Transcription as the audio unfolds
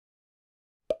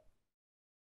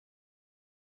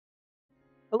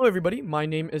Hello everybody, my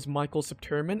name is Michael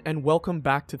Septerman and welcome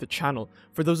back to the channel.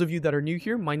 For those of you that are new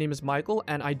here, my name is Michael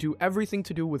and I do everything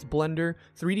to do with Blender,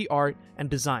 3D art, and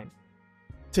design.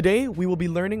 Today, we will be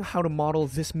learning how to model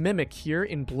this mimic here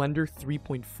in Blender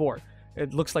 3.4.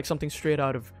 It looks like something straight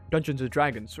out of Dungeons &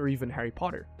 Dragons or even Harry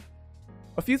Potter.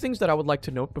 A few things that I would like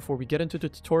to note before we get into the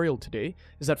tutorial today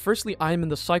is that firstly, I am in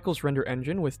the Cycles render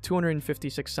engine with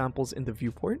 256 samples in the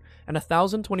viewport and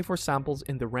 1024 samples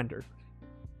in the render.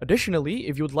 Additionally,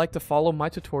 if you would like to follow my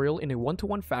tutorial in a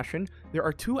one-to-one fashion, there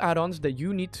are two add-ons that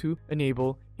you need to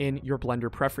enable in your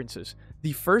Blender preferences.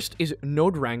 The first is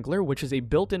Node Wrangler, which is a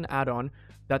built-in add-on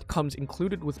that comes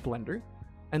included with Blender.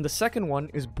 And the second one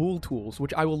is BoolTools,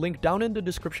 which I will link down in the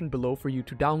description below for you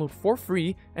to download for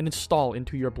free and install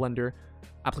into your Blender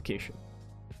application.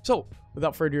 So,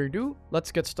 without further ado,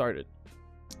 let's get started.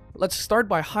 Let's start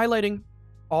by highlighting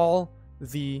all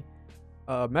the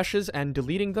meshes and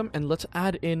deleting them, and let's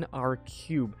add in our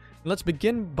cube. Let's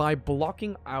begin by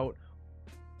blocking out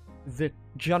the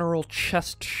general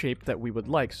chest shape that we would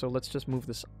like. So let's just move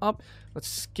this up. Let's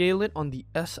scale it on the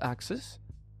S-axis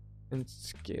and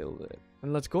scale it.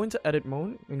 And let's go into edit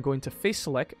mode and go into face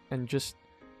select and just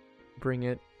bring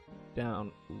it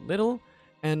down a little.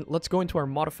 And let's go into our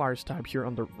modifiers tab here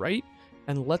on the right,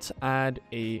 and let's add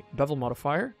a bevel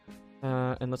modifier.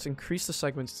 And let's increase the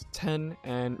segments to 10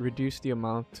 and reduce the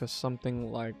amount to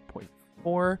something like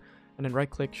 0.4, and then right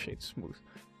click shade smooth.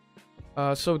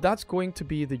 So that's going to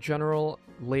be the general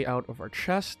layout of our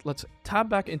chest. Let's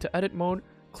tab back into edit mode,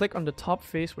 click on the top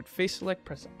face with face select,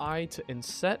 press I to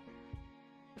inset,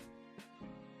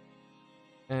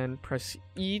 and press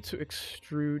E to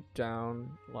extrude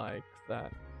down like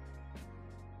that.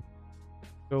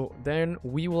 So then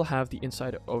we will have the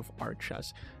inside of our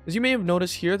chest. As you may have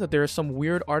noticed here that there is some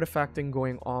weird artifacting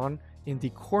going on in the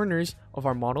corners of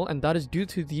our model, and that is due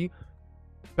to the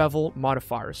bevel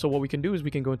modifier. So what we can do is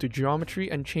we can go into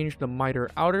geometry and change the miter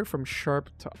outer from sharp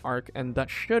to arc, and that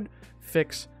should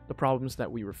fix the problems that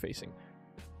we were facing.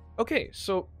 Okay,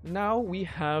 so now we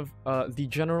have the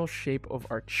general shape of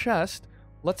our chest.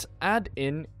 Let's add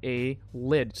in a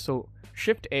lid. So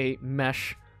Shift A,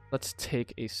 mesh, let's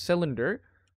take a cylinder,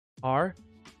 R,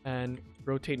 and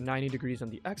rotate 90 degrees on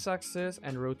the x-axis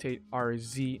and rotate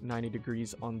RZ 90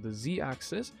 degrees on the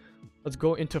z-axis. Let's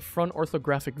go into front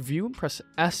orthographic view, press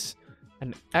S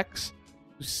and X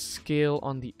to scale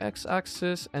on the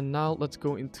x-axis, and now let's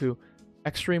go into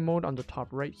X-ray mode on the top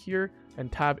right here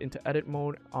and tab into edit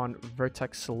mode on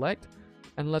vertex select,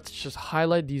 and let's just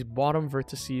highlight these bottom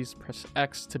vertices, press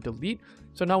X to delete.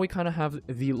 So now we kind of have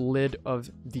the lid of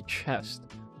the chest.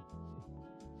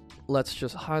 Let's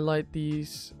just highlight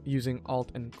these using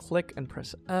Alt and click and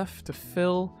press F to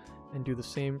fill, and do the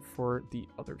same for the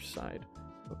other side.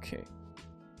 Okay.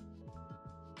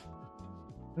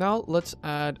 Now let's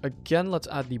add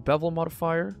the bevel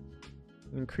modifier,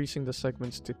 increasing the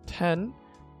segments to 10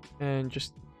 and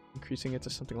just increasing it to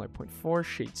something like 0.4,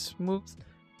 shade smooth.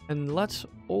 And let's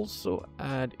also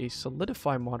add a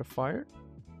solidify modifier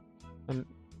and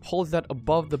pull that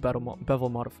above the bevel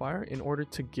modifier in order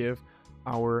to give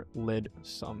our lid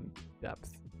some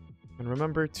depth. And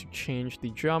remember to change the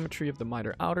geometry of the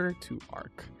miter outer to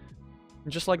arc.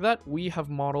 And just like that, we have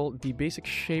modeled the basic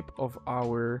shape of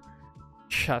our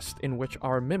chest in which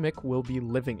our mimic will be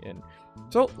living in.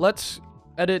 So let's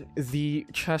edit the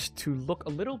chest to look a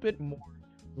little bit more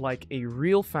like a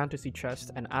real fantasy chest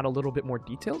and add a little bit more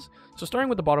details. So starting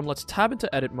with the bottom, let's tab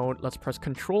into edit mode. Let's press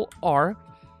Ctrl R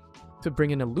to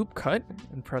bring in a loop cut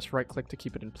and press right click to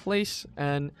keep it in place,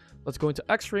 and let's go into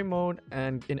X-ray mode,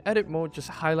 and in edit mode just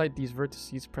highlight these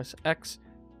vertices, press X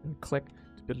and click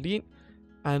to delete,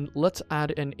 and let's add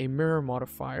in a mirror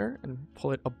modifier and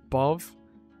pull it above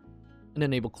and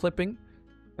enable clipping,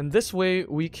 and this way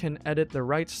we can edit the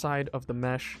right side of the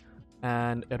mesh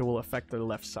and it will affect the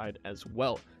left side as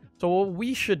well. So what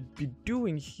we should be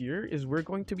doing here is we're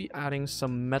going to be adding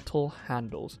some metal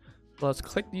handles. Let's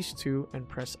click these two and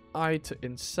press I to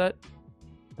inset,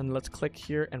 and let's click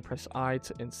here and press I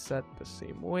to inset the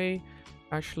same way.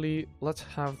 Actually, let's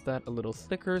have that a little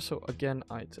thicker. So again,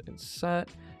 I to inset,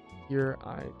 here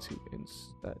I to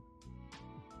inset.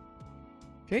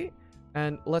 Okay,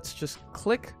 and let's just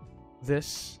click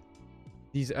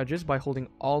these edges by holding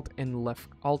Alt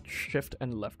Shift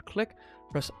and left click.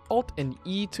 Press Alt and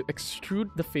E to extrude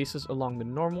the faces along the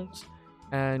normals,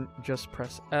 and just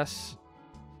press S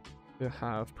to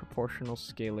have proportional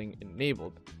scaling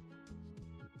enabled.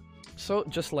 So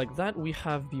just like that, we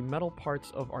have the metal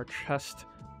parts of our chest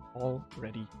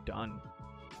already done.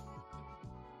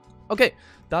 Okay,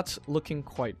 that's looking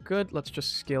quite good. Let's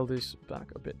just scale this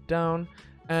back a bit down.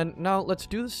 And now let's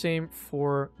do the same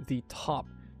for the top.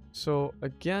 So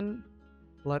again,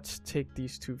 let's take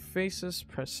these two faces,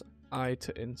 press I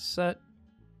to inset,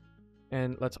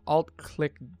 and let's alt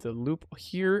click the loop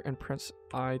here and press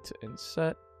I to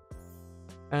inset.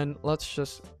 And let's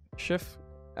just shift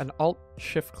and alt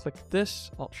shift click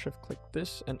this, alt shift click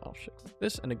this, and alt shift click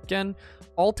this. And again,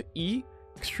 alt E,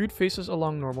 extrude faces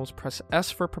along normals, press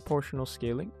S for proportional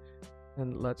scaling.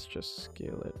 And let's just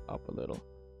scale it up a little.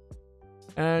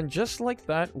 And just like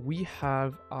that, we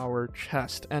have our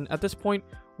chest. And at this point,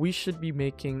 we should be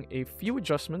making a few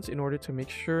adjustments in order to make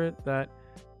sure that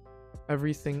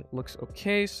everything looks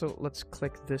okay. So let's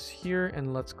click this here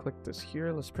and let's click this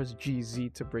here. Let's press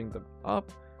GZ to bring them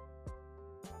up.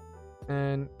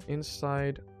 And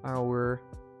inside our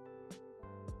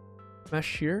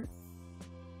mesh here,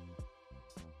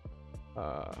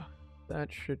 that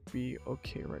should be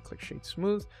okay. Right click shade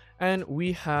smooth, and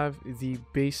we have the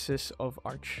basis of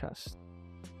our chest.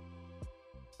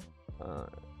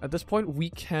 At this point, we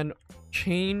can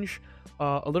change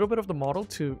a little bit of the model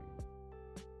to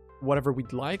whatever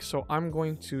we'd like. So I'm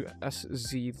going to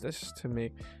SZ this to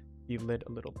make the lid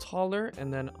a little taller,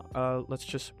 and then let's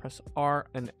just press R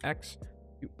and X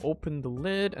to open the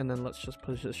lid, and then let's just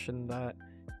position that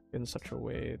in such a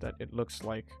way that it looks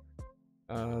like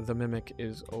the mimic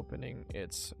is opening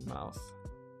its mouth,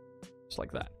 just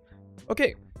like that.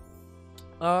 Okay,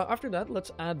 after that,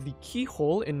 let's add the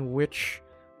keyhole in which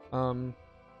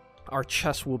our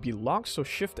chest will be locked. So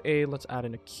Shift A, let's add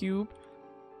in a cube.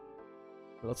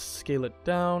 Let's scale it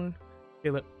down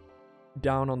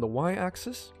on the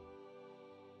Y-axis.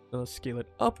 Let's scale it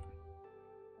up,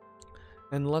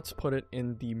 and let's put it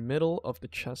in the middle of the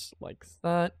chest like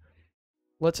that.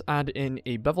 Let's add in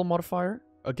a bevel modifier.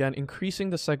 Again, increasing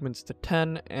the segments to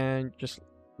 10 and just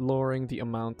lowering the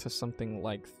amount to something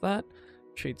like that.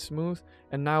 Shade smooth.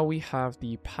 And now we have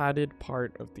the padded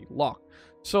part of the lock.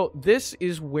 So this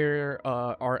is where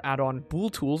our add-on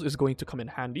BoolTools is going to come in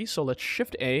handy. So let's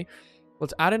Shift A.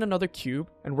 Let's add in another cube,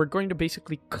 and we're going to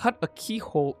basically cut a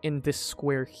keyhole in this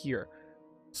square here.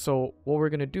 So what we're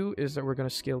going to do is that we're going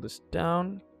to scale this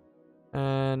down,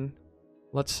 and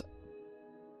let's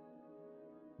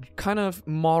kind of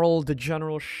model the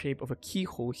general shape of a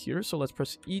keyhole here. So let's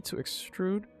press E to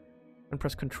extrude and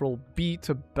press Ctrl B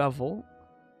to bevel,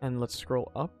 and let's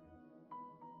scroll up.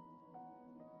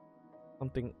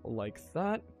 Something like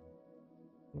that.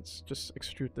 Let's just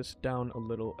extrude this down a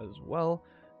little as well.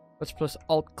 Let's press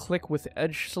Alt click with the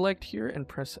edge select here and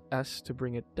press S to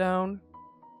bring it down.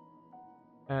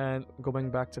 And going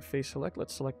back to face select,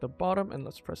 let's select the bottom and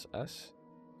let's press S,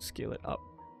 scale it up.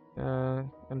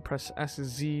 And press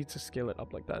SZ to scale it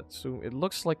up like that. So it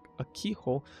looks like a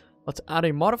keyhole. Let's add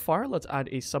a modifier. Let's add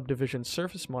a subdivision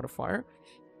surface modifier.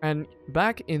 And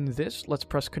back in this, let's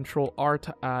press Ctrl R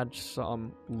to add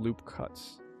some loop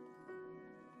cuts.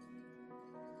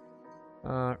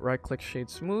 Right click shade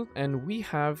smooth, and we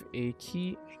have a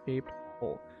key shaped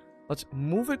hole. Let's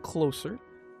move it closer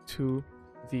to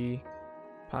the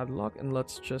padlock, and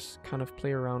let's just kind of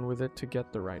play around with it to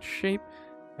get the right shape.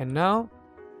 And now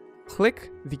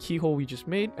click the keyhole we just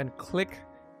made and click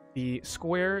the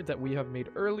square that we have made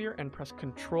earlier and press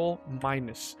Ctrl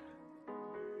minus.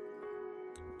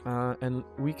 And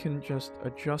we can just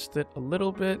adjust it a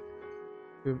little bit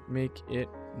to make it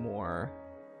more.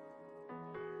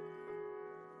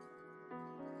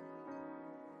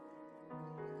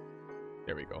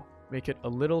 There we go. Make it a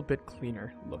little bit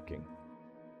cleaner looking.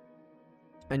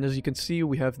 And as you can see,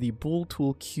 we have the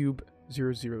BoolTool Cube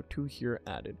 002 here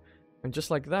added. And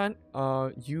just like that,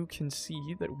 you can see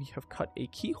that we have cut a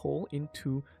keyhole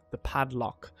into the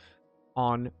padlock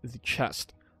on the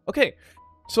chest. Okay,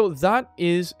 so that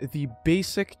is the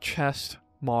basic chest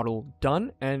model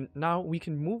done. And now we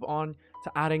can move on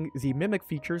to adding the mimic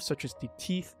features such as the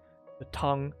teeth, the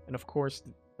tongue, and of course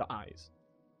the eyes.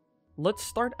 Let's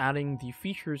start adding the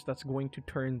features that's going to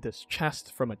turn this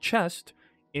chest from a chest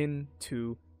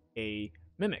into a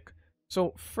mimic.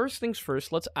 So first things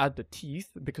first, let's add the teeth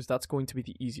because that's going to be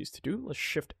the easiest to do. Let's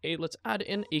Shift A, let's add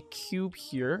in a cube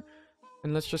here,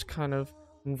 and let's just kind of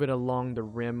move it along the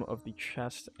rim of the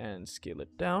chest and scale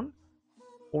it down.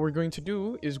 What we're going to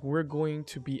do is we're going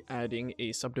to be adding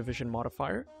a subdivision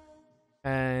modifier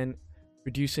and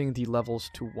reducing the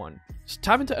levels to 1. So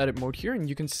tap into edit mode here, and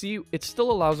you can see it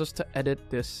still allows us to edit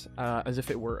this as if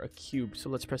it were a cube. So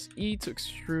let's press E to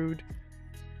extrude,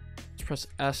 let's press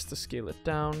S to scale it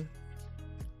down.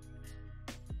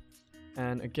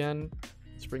 And again,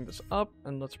 let's bring this up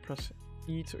and let's press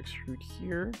E to extrude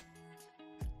here.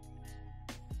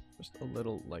 Just a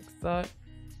little like that.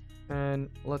 And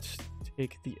let's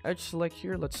take the edge select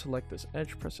here. Let's select this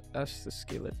edge, press S to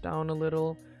scale it down a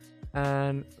little.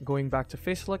 And going back to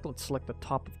face select, let's select the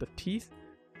top of the teeth,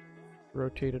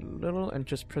 rotate it a little, and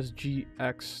just press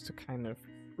GX to kind of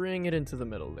bring it into the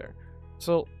middle there.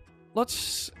 So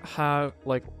let's have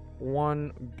like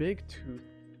one big tooth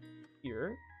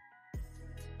here,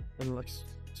 and let's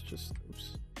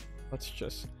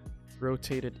just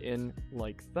rotate it in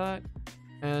like that.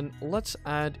 And let's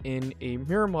add in a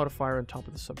mirror modifier on top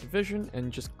of the subdivision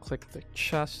and just click the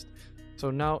chest.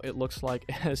 So now it looks like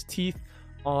it has teeth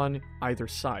on either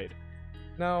side.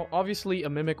 Now, obviously, a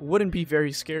mimic wouldn't be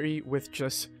very scary with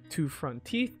just 2 front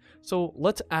teeth, so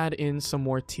let's add in some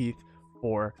more teeth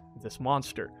for this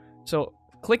monster. So,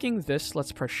 clicking this,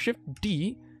 let's press Shift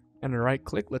D and right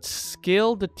click. Let's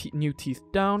scale the new teeth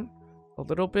down a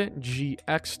little bit,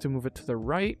 GX to move it to the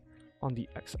right on the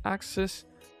X-axis,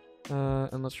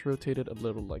 and let's rotate it a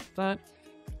little like that.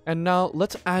 And now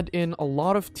let's add in a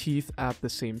lot of teeth at the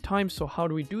same time. So how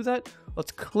do we do that?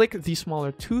 Let's click the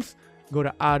smaller tooth, go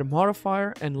to add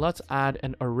modifier, and let's add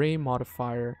an array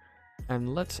modifier,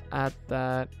 and let's add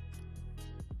that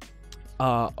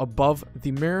above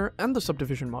the mirror and the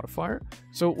subdivision modifier.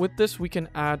 So with this, we can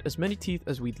add as many teeth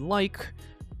as we'd like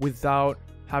without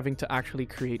having to actually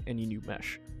create any new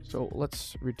mesh. So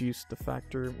let's reduce the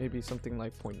factor, maybe something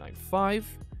like 0.95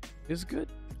 is good.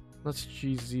 Let's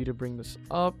GZ to bring this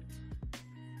up.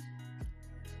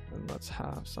 And let's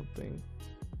have something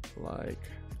like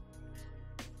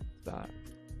that.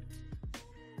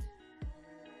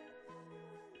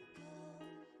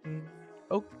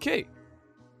 Okay.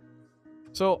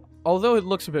 So, although it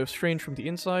looks a bit strange from the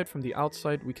inside, from the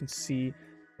outside, we can see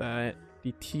that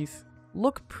the teeth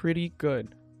look pretty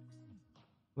good.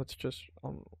 Let's just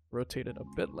rotate it a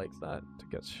bit like that to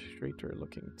get straighter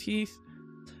looking teeth.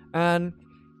 And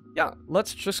yeah,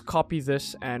 let's just copy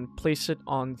this and place it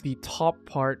on the top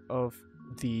part of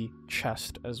the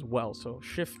chest as well. So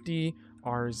Shift D,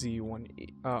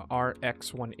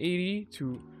 RX180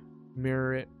 to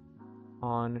mirror it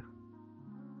on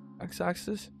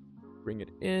X-axis. Bring it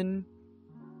in.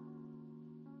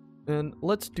 And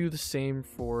let's do the same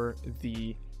for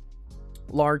the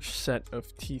large set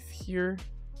of teeth here.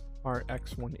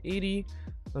 RX180.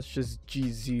 Let's just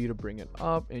GZ to bring it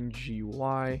up and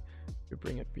GY to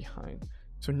bring it behind.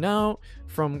 So now,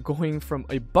 from going from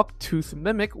a bucktooth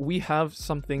mimic, we have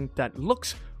something that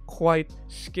looks quite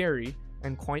scary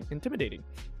and quite intimidating.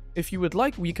 If you would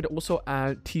like, we could also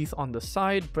add teeth on the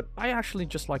side, but I actually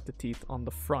just like the teeth on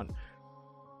the front.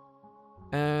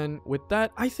 And with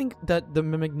that, I think that the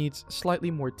mimic needs slightly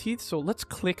more teeth, so let's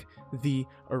click the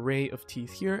array of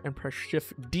teeth here and press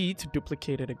Shift D to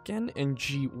duplicate it again and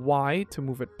GY to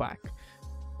move it back.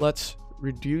 Let's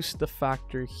reduce the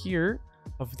factor here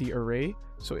of the array,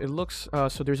 so it looks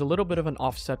so there's a little bit of an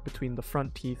offset between the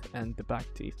front teeth and the back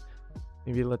teeth.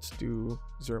 Maybe let's do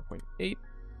 0.8.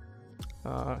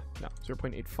 No,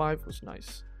 0.85 was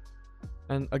nice.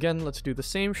 And again, let's do the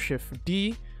same, Shift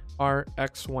D,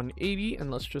 RX180,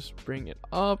 and let's just bring it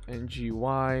up and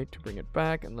GY to bring it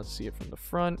back, and let's see it from the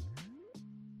front.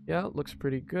 Yeah, it looks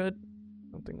pretty good,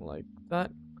 something like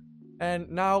that. And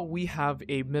now we have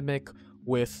a mimic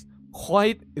with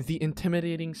quite the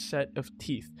intimidating set of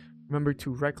teeth. Remember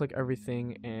to right click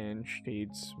everything and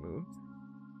shade smooth.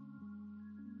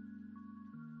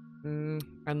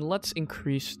 And let's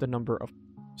increase the number of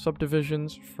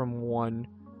subdivisions from 1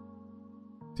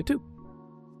 to 2.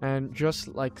 And just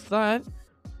like that,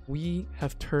 we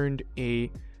have turned a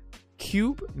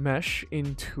cube mesh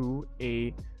into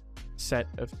a set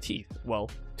of teeth.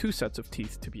 Well, 2 sets of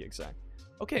teeth to be exact.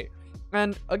 Okay,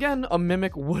 and again, a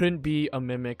mimic wouldn't be a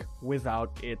mimic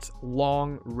without its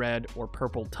long red or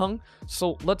purple tongue.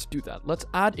 So let's do that. Let's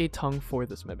add a tongue for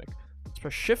this mimic. Let's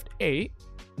press Shift A,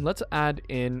 and let's add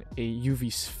in a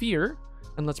UV sphere,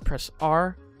 and let's press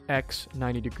R X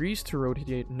 90 degrees to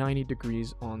rotate 90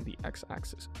 degrees on the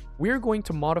X-axis. We're going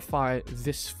to modify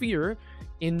this sphere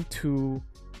into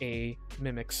a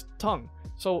mimic's tongue.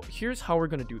 So here's how we're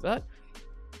going to do that.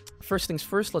 First things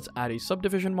first, let's add a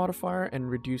subdivision modifier and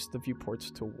reduce the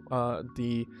viewports to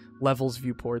the levels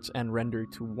viewports and render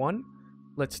to 1.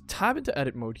 Let's tab into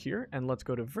edit mode here, and let's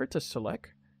go to vertex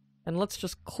select, and let's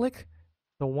just click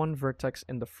the one vertex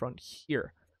in the front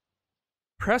here.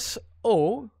 Press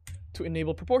O to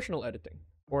enable proportional editing,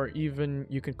 or even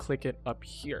you can click it up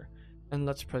here. And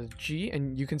let's press G,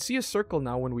 and you can see a circle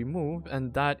now when we move,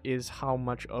 and that is how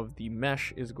much of the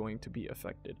mesh is going to be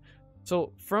affected.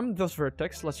 So from this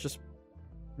vertex, let's just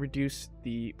reduce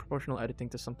the proportional editing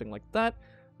to something like that.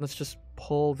 Let's just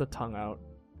pull the tongue out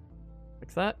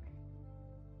like that.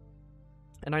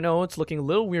 And I know it's looking a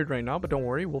little weird right now, but don't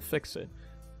worry, we'll fix it.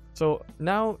 So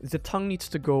now the tongue needs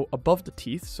to go above the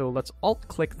teeth. So let's alt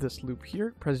click this loop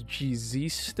here, press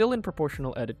GZ, still in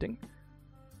proportional editing,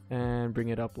 and bring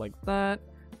it up like that.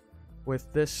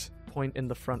 With this point in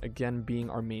the front again being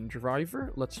our main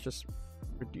driver, let's just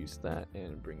reduce that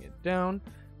and bring it down.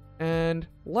 And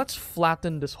let's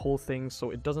flatten this whole thing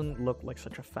so it doesn't look like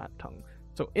such a fat tongue.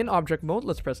 So in object mode,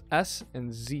 let's press S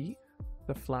and Z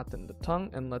to flatten the tongue,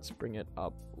 and let's bring it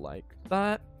up like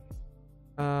that.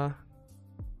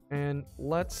 And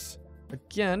let's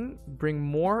again bring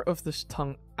more of this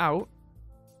tongue out,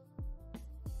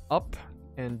 up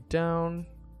and down.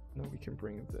 Now we can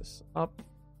bring this up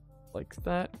like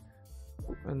that,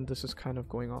 and this is kind of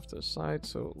going off to the side,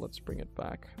 so let's bring it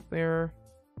back there,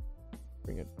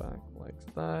 bring it back like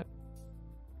that.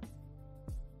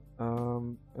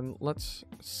 And let's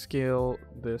scale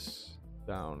this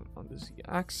down on the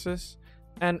Z-axis,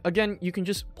 and again you can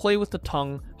just play with the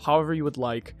tongue however you would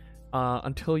like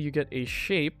until you get a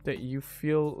shape that you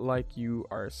feel like you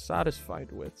are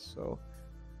satisfied with. So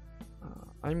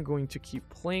I'm going to keep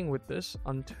playing with this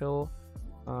until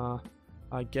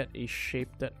I get a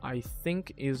shape that I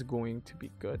think is going to be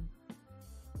good.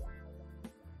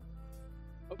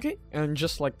 Okay, and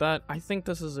just like that, I think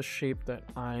this is a shape that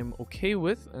I'm okay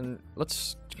with, and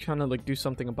let's kind of like do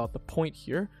something about the point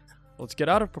here. Let's get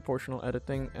out of proportional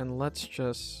editing and let's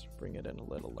just bring it in a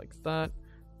little like that.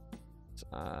 Let's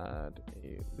add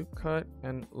a loop cut,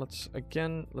 and let's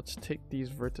take these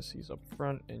vertices up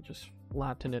front and just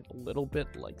flatten it a little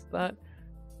bit like that.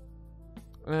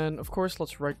 And of course,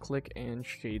 let's right click and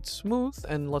shade smooth,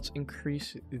 and let's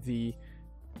increase the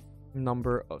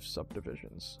number of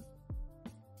subdivisions.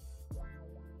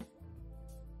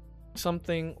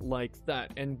 Something like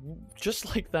that, and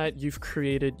just like that, you've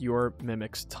created your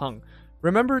mimic's tongue.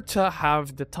 Remember to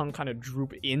have the tongue kind of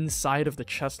droop inside of the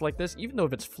chest like this, even though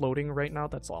if it's floating right now,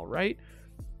 that's all right.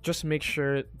 Just make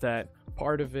sure that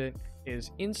part of it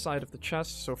is inside of the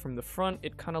chest, so from the front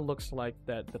it kind of looks like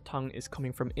that the tongue is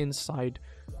coming from inside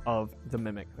of the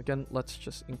mimic. Again, let's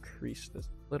just increase this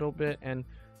a little bit, and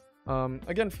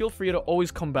again, feel free to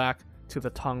always come back to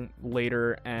the tongue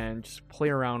later and just play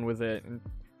around with it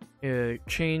and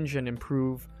change and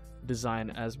improve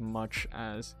design as much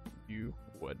as you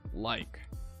would like.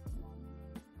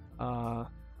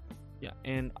 Yeah,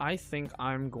 and I think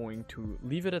I'm going to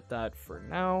leave it at that for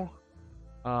now.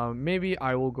 Maybe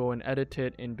I will go and edit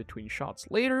it in between shots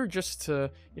later, just to,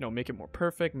 you know, make it more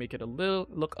perfect, make it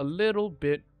look a little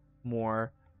bit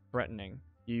more threatening,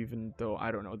 even though,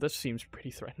 I don't know, this seems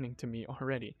pretty threatening to me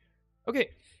already. Okay,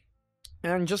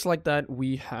 and just like that,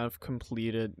 we have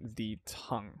completed the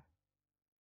tongue.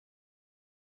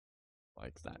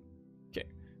 Like that. Okay,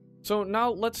 so now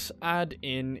let's add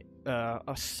in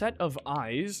a set of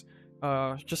eyes,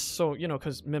 just so, you know,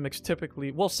 because mimics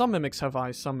typically, well, some mimics have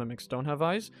eyes, some mimics don't have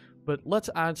eyes, but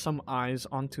let's add some eyes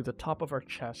onto the top of our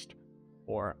chest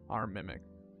for our mimic.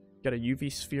 Get a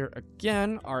UV sphere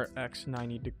again, RX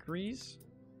 90 degrees,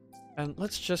 and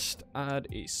let's just add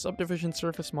a subdivision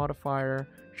surface modifier,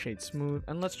 shade smooth,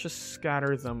 and let's just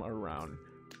scatter them around.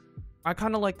 I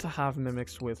kind of like to have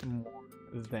mimics with more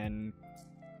than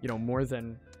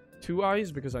 2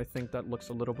 eyes, because I think that looks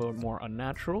a little bit more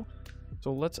unnatural.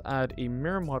 So let's add a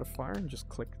mirror modifier and just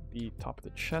click the top of the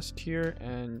chest here.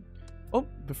 And oh,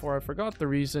 before I forgot, the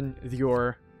reason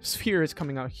your sphere is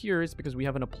coming out here is because we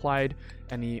haven't applied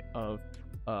any of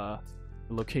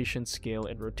location, scale,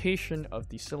 and rotation of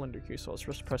the cylinder here. So let's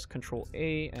just press Ctrl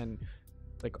A and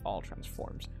click all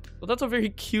transforms. So that's a very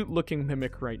cute looking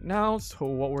mimic right now. So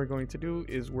what we're going to do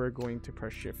is we're going to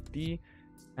press Shift D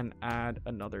and add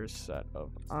another set of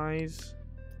eyes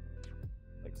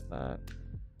like that,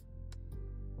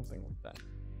 something like that.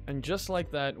 And just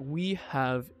like that, we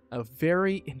have a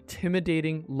very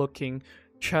intimidating looking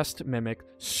chest mimic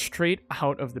straight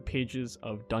out of the pages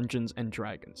of Dungeons and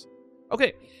Dragons.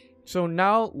 Okay, so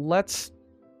now let's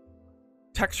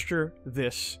texture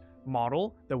this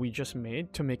model that we just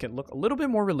made to make it look a little bit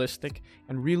more realistic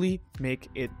and really make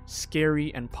it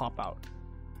scary and pop out.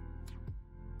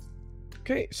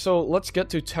 Okay, so let's get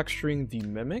to texturing the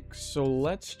mimic. So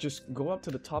let's just go up to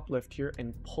the top left here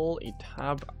and pull a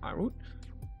tab out.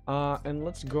 And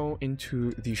let's go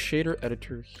into the shader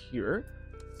editor here.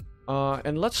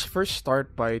 And let's first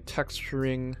start by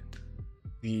texturing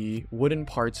the wooden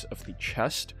parts of the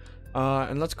chest.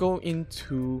 And let's go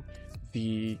into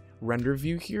the render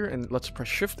view here, and let's press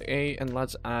Shift A, and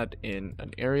let's add in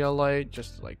an area light,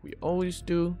 just like we always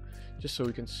do, just so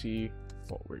we can see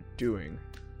what we're doing.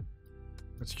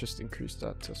 Let's just increase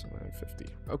that to 750.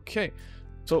 Okay,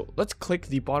 so let's click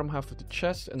the bottom half of the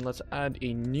chest, and let's add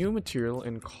a new material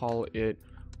and call it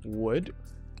wood.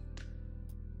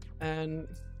 And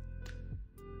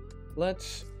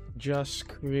let's just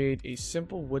create a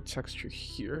simple wood texture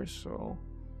here. So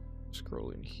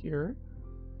scroll in here.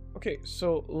 Okay,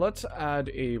 so let's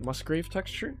add a Musgrave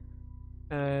texture,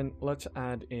 and let's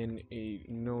add in a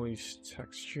noise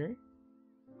texture.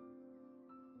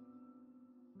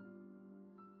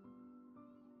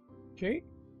 Okay,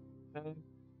 and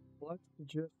let's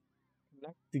just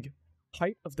connect the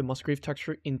height of the Musgrave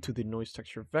texture into the noise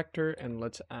texture vector, and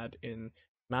let's add in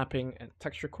mapping and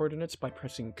texture coordinates by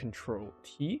pressing Ctrl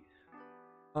T.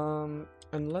 And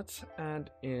let's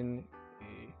add in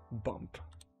a bump.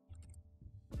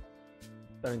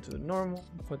 That into the normal,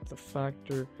 put the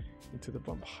factor into the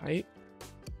bump height.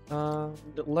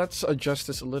 Let's adjust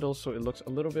this a little so it looks a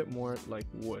little bit more like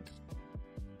wood.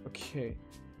 Okay,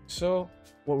 so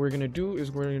what we're gonna do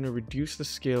is we're gonna reduce the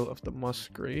scale of the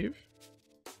Musgrave,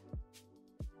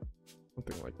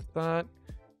 something like that,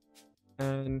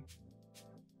 and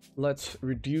let's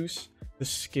reduce the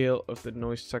scale of the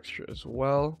noise texture as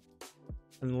well,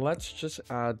 and let's just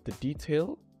add the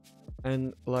detail,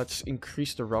 and let's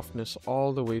increase the roughness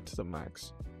all the way to the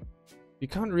max. You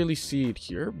can't really see it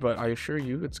here, but I assure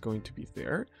you it's going to be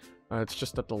there. It's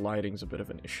just that the lighting's a bit of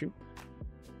an issue.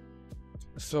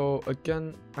 So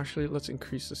again, actually, let's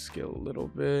increase the scale a little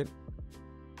bit.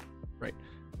 Right.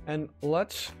 And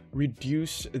let's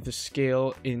reduce the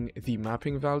scale in the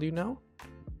mapping value now.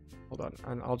 Hold on,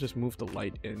 and I'll just move the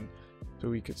light in so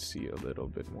we could see a little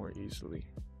bit more easily.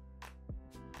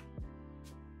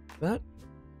 That.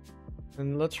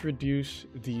 And let's reduce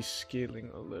the scaling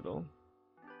a little.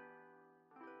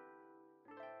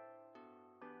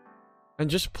 And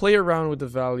just play around with the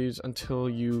values until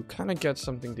you kind of get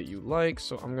something that you like.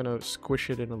 So I'm going to squish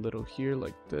it in a little here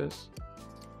like this.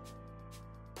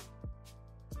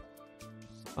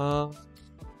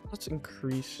 Let's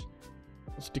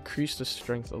decrease the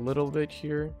strength a little bit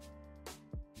here.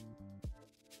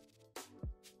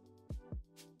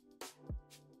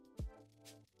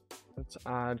 Let's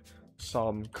add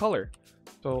some color.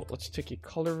 So let's take a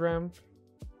color ramp.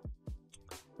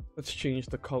 Let's change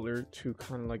the color to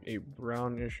kind of like a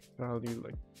brownish value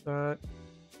like that.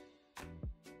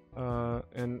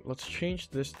 And let's change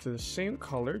this to the same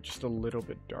color, just a little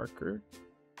bit darker.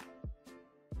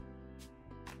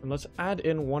 And let's add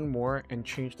in one more and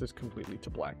change this completely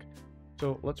to black.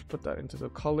 So let's put that into the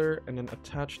color and then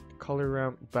attach the color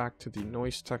ramp back to the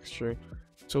noise texture.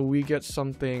 So we get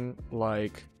something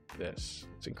like this.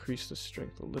 Let's increase the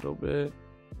strength a little bit.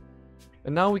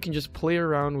 And now we can just play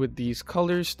around with these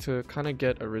colors to kind of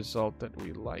get a result that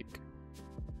we like.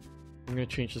 I'm going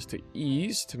to change this to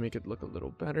ease to make it look a little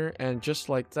better. And just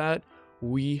like that,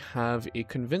 we have a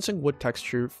convincing wood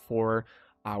texture for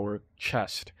our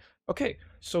chest. Okay,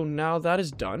 so now that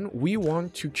is done, we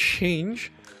want to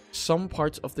change some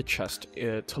parts of the chest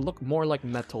to look more like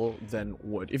metal than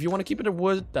wood. If you want to keep it a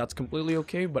wood, that's completely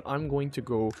okay, but I'm going to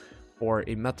go for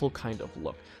a metal kind of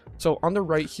look. So on the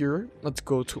right here, let's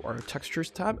go to our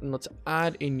textures tab and let's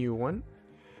add a new one,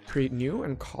 create new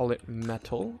and call it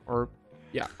metal, or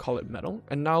yeah, call it metal.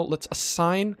 And now let's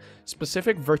assign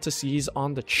specific vertices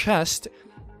on the chest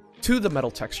to the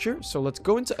metal texture. So let's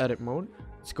go into edit mode.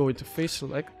 Let's go into face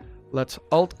select. Let's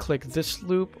alt click this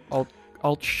loop,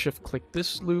 alt shift click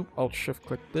this loop, alt shift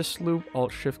click this loop,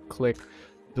 alt shift click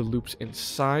the loops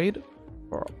inside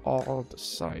for all the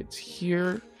sides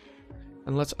here.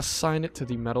 And let's assign it to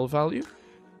the metal value.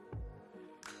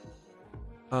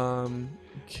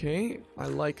 Okay, I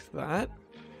like that.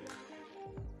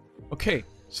 Okay,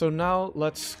 so now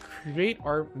let's create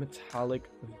our metallic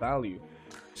value.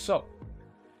 So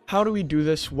how do we do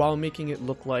this while making it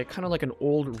look like kind of like an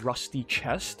old rusty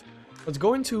chest? Let's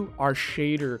go into our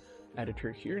shader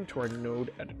editor here, into our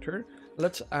node editor.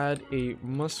 Let's add a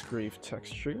Musgrave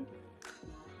texture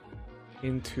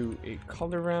into a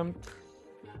color ramp.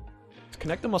 Let's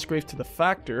connect the Musgrave to the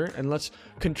factor, and let's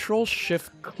Control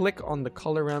Shift click on the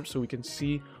color ramp so we can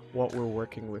see what we're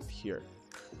working with here.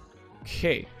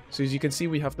 Okay, so as you can see,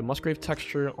 we have the Musgrave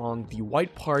texture on the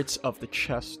white parts of the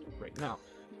chest right now.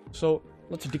 So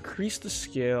let's decrease the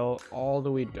scale all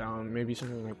the way down, maybe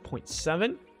something like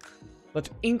 0.7. Let's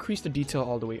increase the detail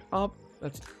all the way up.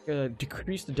 Let's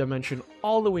decrease the dimension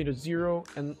all the way to 0.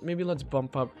 And maybe let's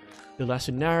bump up the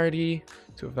linearity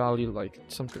to a value like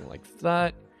something like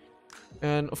that.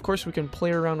 And of course, we can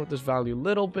play around with this value a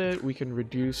little bit. We can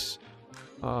reduce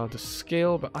the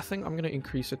scale, but I think I'm going to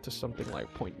increase it to something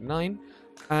like 0.9.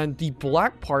 And the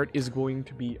black part is going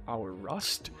to be our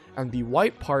rust. And the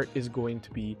white part is going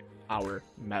to be our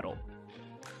metal.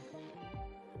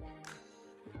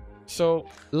 So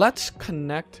let's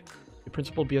connect the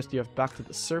principled BSDF back to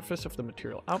the surface of the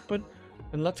material output.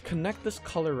 And let's connect this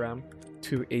color ramp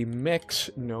to a mix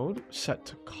node set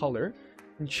to color,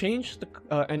 and change the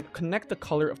and connect the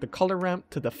color of the color ramp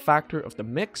to the factor of the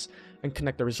mix, and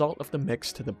connect the result of the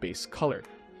mix to the base color.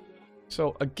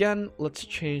 So again, let's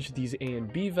change these A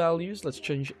and B values. Let's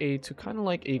change A to kind of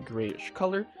like a grayish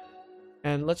color,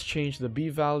 and let's change the B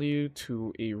value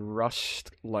to a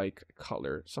rust-like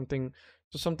color, something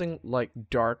like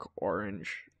dark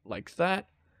orange, like that.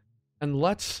 And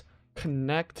let's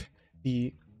connect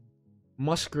the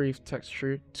Musgrave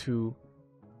texture to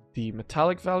the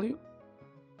metallic value.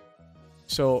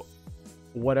 So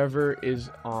whatever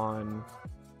is on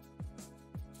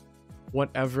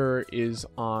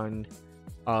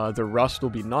the rust will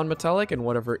be non-metallic, and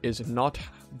whatever is not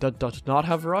that does not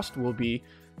have rust will be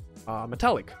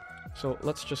metallic. So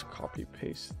let's just copy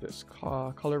paste this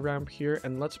color ramp here,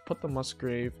 and let's put the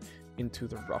Musgrave into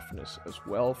the roughness as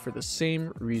well for the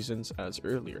same reasons as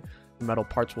earlier. The metal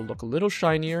parts will look a little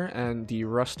shinier, and the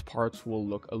rust parts will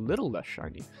look a little less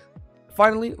shiny.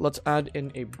 Finally, let's add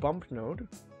in a bump node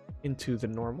into the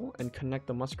normal and connect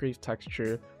the Musgrave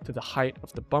texture to the height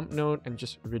of the bump node and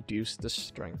just reduce the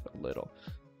strength a little.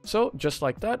 So just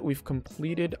like that, we've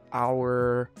completed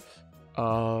our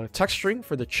texturing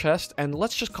for the chest, and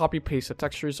let's just copy paste the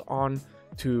textures on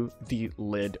to the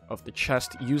lid of the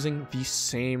chest using the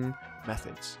same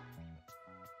methods.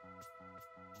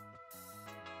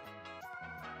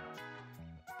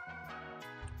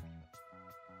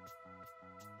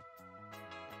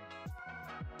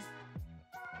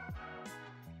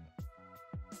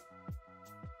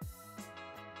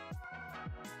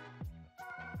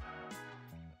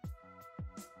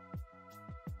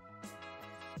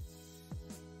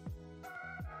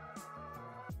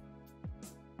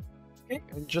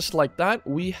 And just like that,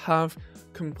 we have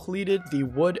completed the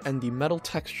wood and the metal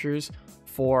textures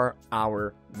for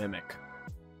our mimic.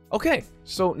 Okay,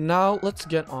 so now let's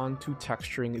get on to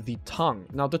texturing the tongue.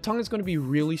 Now the tongue is going to be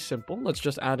really simple. Let's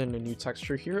just add in a new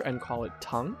texture here and call it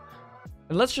tongue.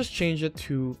 And let's just change it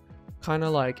to kind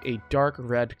of like a dark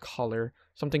red color,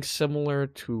 something similar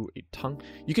to a tongue.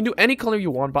 You can do any color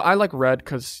you want, but I like red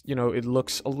because, you know, it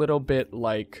looks a little bit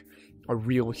like a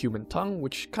real human tongue,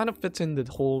 which kind of fits in the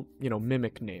whole, you know,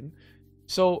 mimic name.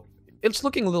 So it's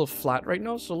looking a little flat right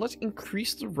now, so let's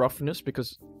increase the roughness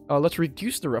because let's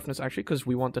reduce the roughness actually, because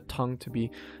we want the tongue to be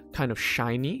kind of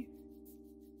shiny.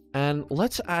 And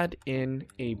let's add in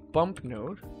a bump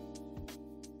node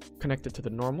connected to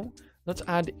the normal. Let's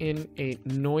add in a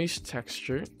noise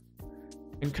texture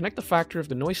and connect the factor of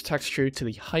the noise texture to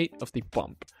the height of the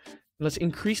bump. Let's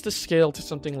increase the scale to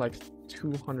something like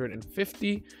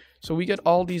 250. So we get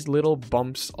all these little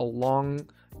bumps along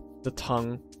the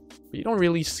tongue, but you don't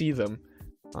really see them.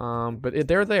 But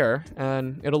they're there,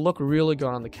 and it'll look really good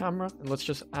on the camera. And let's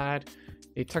just add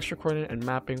a texture coordinate and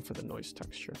mapping for the noise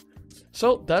texture.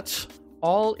 So that's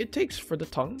all it takes for the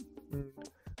tongue.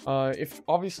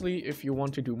 If you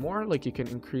want to do more, like you can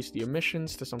increase the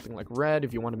emissions to something like red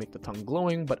if you want to make the tongue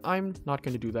glowing, but I'm not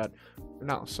going to do that for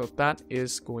now. So that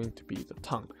is going to be the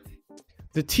tongue.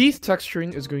 The teeth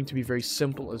texturing is going to be very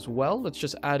simple as well. Let's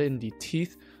just add in the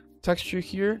teeth texture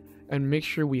here and make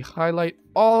sure we highlight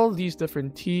all these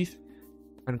different teeth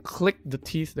and click the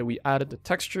teeth that we added the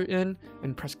texture in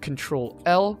and press Ctrl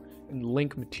L and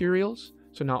link materials.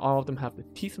 So now all of them have the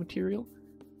teeth material.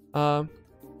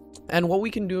 And what we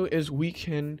can do is we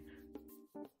can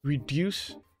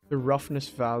reduce the roughness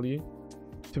value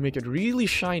to make it really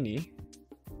shiny.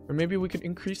 Or maybe we could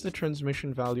increase the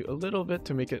transmission value a little bit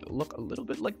to make it look a little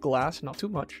bit like glass, not too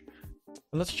much.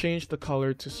 And let's change the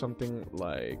color to something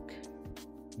like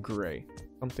gray,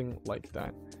 something like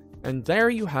that. And there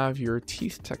you have your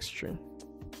teeth texture.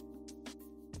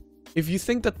 If you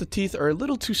think that the teeth are a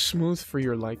little too smooth for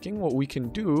your liking, what we can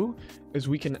do is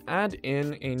we can add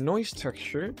in a noise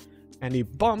texture and a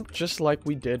bump just like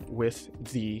we did with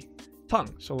the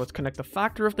tongue. So let's connect the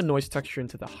factor of the noise texture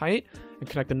into the height and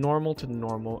connect the normal to the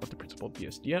normal of the principal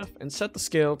BSDF and set the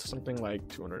scale to something like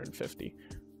 250.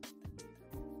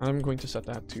 I'm going to set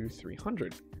that to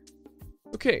 300.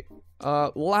 Okay,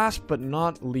 last but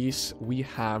not least, we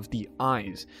have the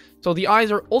eyes. So the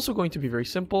eyes are also going to be very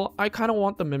simple. I kind of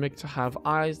want the mimic to have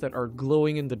eyes that are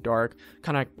glowing in the dark,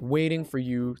 kind of waiting for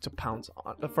you to pounce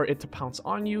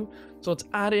on you. So let's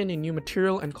add in a new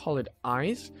material and call it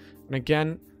eyes. And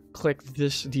again, click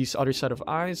these other set of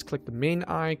eyes, click the main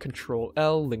eye, Ctrl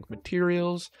L, link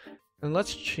materials, and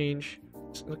let's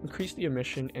increase the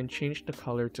emission and change the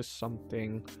color to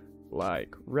something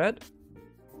like red.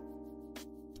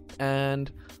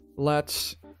 And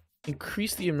let's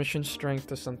increase the emission strength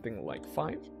to something like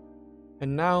 5.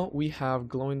 And now we have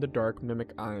glow in the dark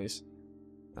mimic eyes.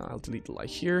 I'll delete the light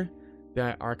here.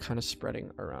 that are kind of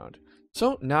spreading around.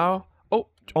 So now, oh,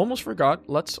 almost forgot.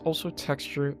 Let's also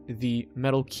texture the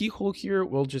metal keyhole here.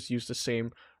 We'll just use the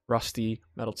same rusty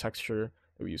metal texture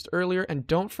that we used earlier. And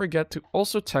don't forget to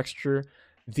also texture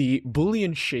the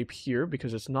Boolean shape here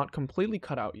because it's not completely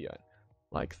cut out yet,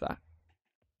 like that.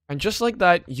 And just like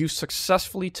that, you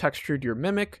successfully textured your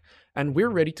mimic, and we're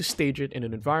ready to stage it in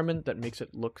an environment that makes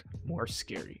it look more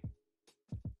scary.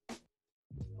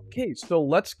 Okay, so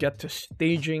let's get to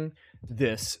staging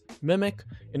this mimic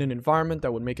in an environment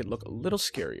that would make it look a little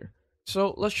scarier.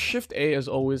 So let's Shift A as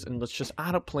always, and let's just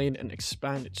add a plane and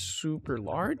expand it super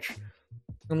large.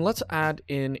 And let's add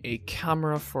in a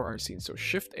camera for our scene. So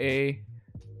Shift A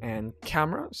and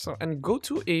camera. And go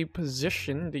to a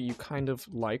position that you kind of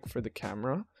like for the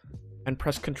camera and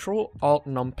press Control Alt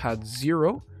Numpad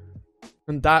 0.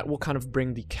 And that will kind of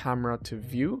bring the camera to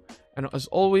view. And as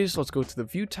always, let's go to the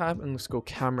View tab and let's go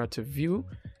Camera to View.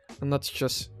 And let's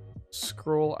just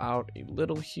scroll out a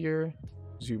little here,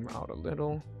 zoom out a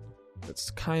little.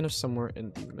 It's kind of somewhere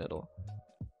in the middle.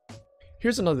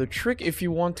 Here's another trick. If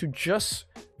you want to just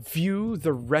view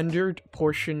the rendered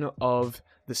portion of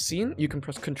the scene, you can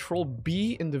press Control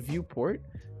B in the viewport.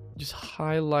 Just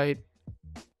highlight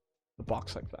the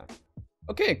box like that.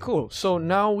 Okay, cool. So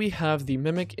now we have the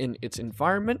mimic in its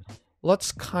environment.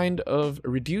 Let's kind of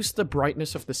reduce the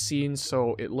brightness of the scene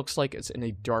so it looks like it's in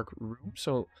a dark room.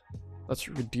 So let's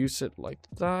reduce it like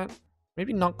that.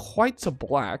 Maybe not quite to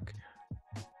black,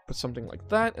 but something like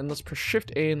that. And let's press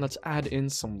Shift A and let's add in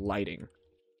some lighting.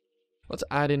 Let's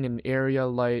add in an area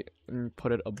light and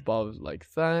put it above like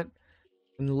that.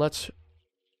 And let's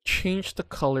change the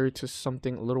color to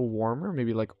something a little warmer,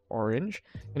 maybe like orange,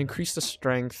 and increase the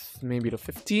strength maybe to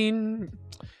 15.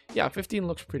 Yeah, 15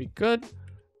 looks pretty good.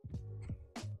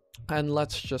 And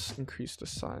let's just increase the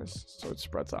size so it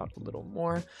spreads out a little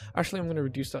more. Actually, I'm going to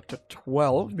reduce that to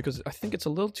 12 because I think it's a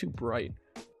little too bright.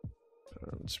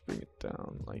 Let's bring it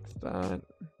down like that.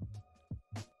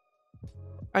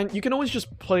 And you can always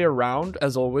just play around,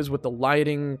 as always, with the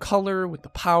lighting, color, with the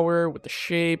power, with the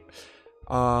shape.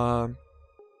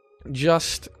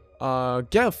 Just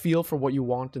get a feel for what you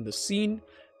want in the scene.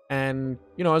 And,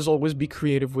 you know, as always, be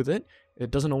creative with it.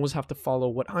 It doesn't always have to follow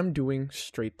what I'm doing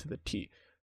straight to the T.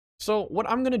 So what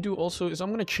I'm going to do also is I'm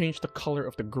going to change the color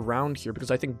of the ground here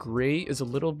because I think gray is a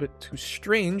little bit too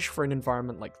strange for an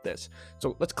environment like this.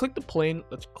 So let's click the plane,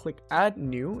 let's click Add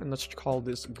New, and let's call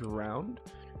this ground.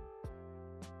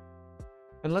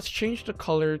 And let's change the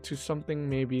color to something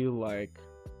maybe like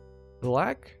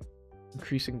black,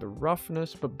 increasing the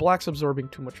roughness, but black's absorbing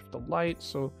too much of the light,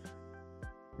 so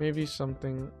maybe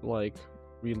something like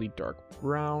really dark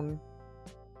brown.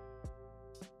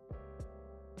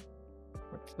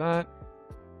 Like that.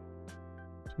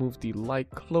 Let's move the light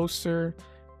closer,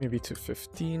 maybe to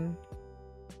 15.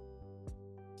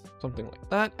 Something like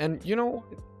that. And you know,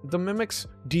 the mimic's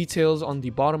details on the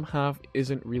bottom half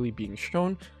isn't really being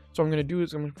shown. So what I'm going to do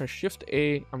is I'm going to press Shift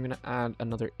A. I'm going to add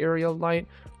another area light,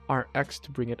 RX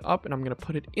to bring it up, and I'm going to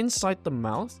put it inside the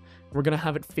mouth. We're going to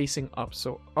have it facing up.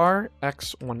 So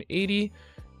RX 180,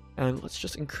 and let's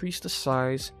just increase the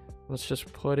size. Let's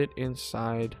just put it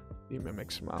inside the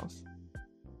mimic's mouth.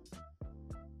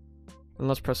 And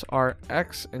let's press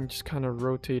RX and just kind of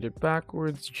rotate it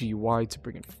backwards, GY to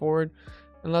bring it forward.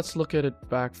 And let's look at it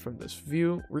back from this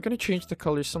view. We're going to change the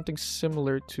color something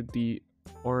similar to the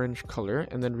orange color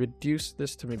and then reduce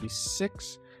this to maybe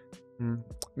 6.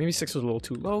 Maybe 6 was a little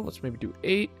too low. Let's maybe do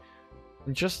 8.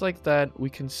 And just like that, we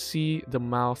can see the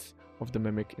mouth of the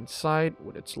mimic inside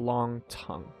with its long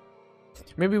tongue.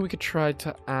 Maybe we could try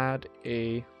to add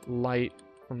a light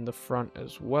from the front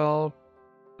as well,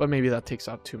 but maybe that takes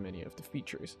out too many of the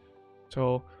features.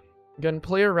 So again,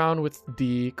 play around with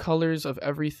the colors of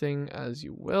everything as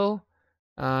you will,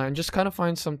 and just kind of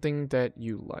find something that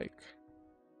you like.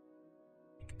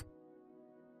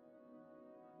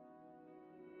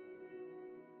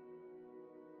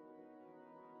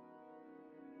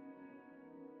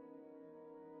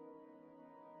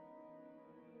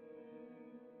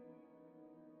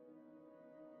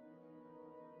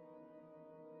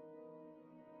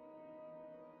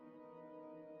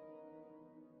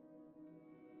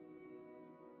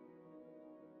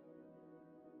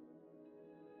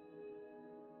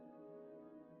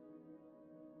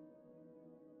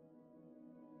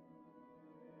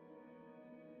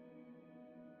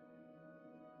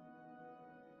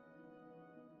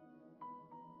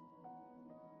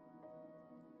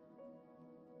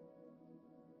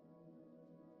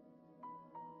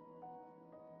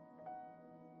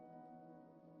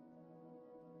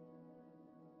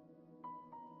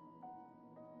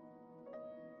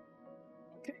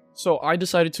 So I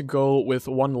decided to go with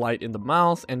one light in the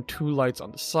mouth and two lights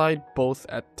on the side, both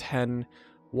at 10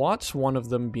 watts, one of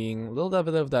them being a little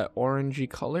bit of that orangey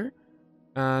color,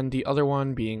 and the other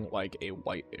one being like a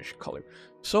whitish color.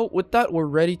 So with that, we're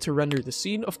ready to render the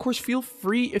scene. Of course, feel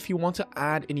free if you want to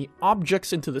add any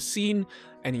objects into the scene,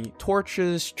 any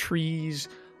torches, trees,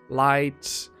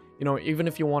 lights, you know, even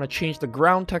if you want to change the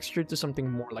ground texture to something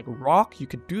more like rock, you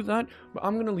could do that. But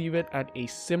I'm going to leave it at a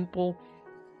simple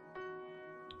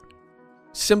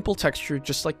texture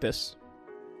just like this.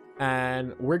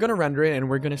 And we're going to render it and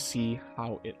we're going to see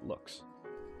how it looks.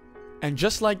 And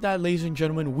just like that, ladies and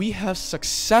gentlemen, we have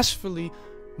successfully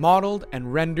modeled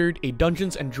and rendered a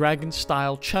Dungeons and Dragons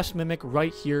style chess mimic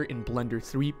right here in Blender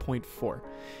 3.4.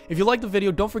 If you liked the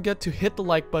video, don't forget to hit the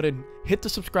like button, hit the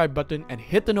subscribe button, and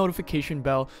hit the notification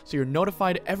bell so you're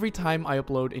notified every time I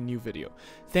upload a new video.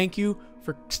 Thank you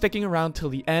for sticking around till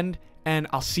the end, and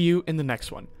I'll see you in the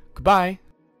next one. Goodbye!